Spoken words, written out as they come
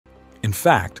In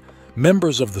fact,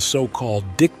 members of the so-called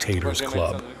Dictators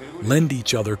Club lend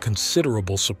each other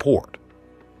considerable support.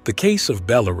 The case of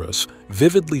Belarus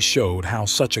vividly showed how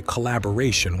such a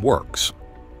collaboration works.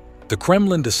 The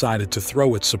Kremlin decided to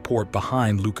throw its support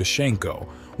behind Lukashenko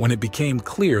when it became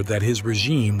clear that his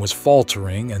regime was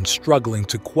faltering and struggling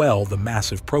to quell the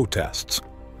massive protests.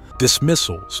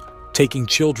 Dismissals, taking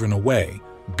children away,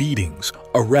 beatings,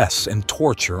 arrests, and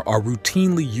torture are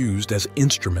routinely used as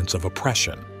instruments of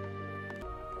oppression.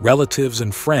 Relatives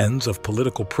and friends of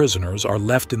political prisoners are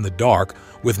left in the dark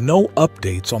with no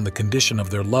updates on the condition of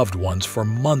their loved ones for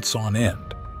months on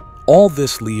end. All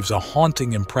this leaves a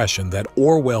haunting impression that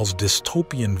Orwell's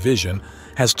dystopian vision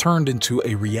has turned into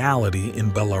a reality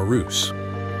in Belarus.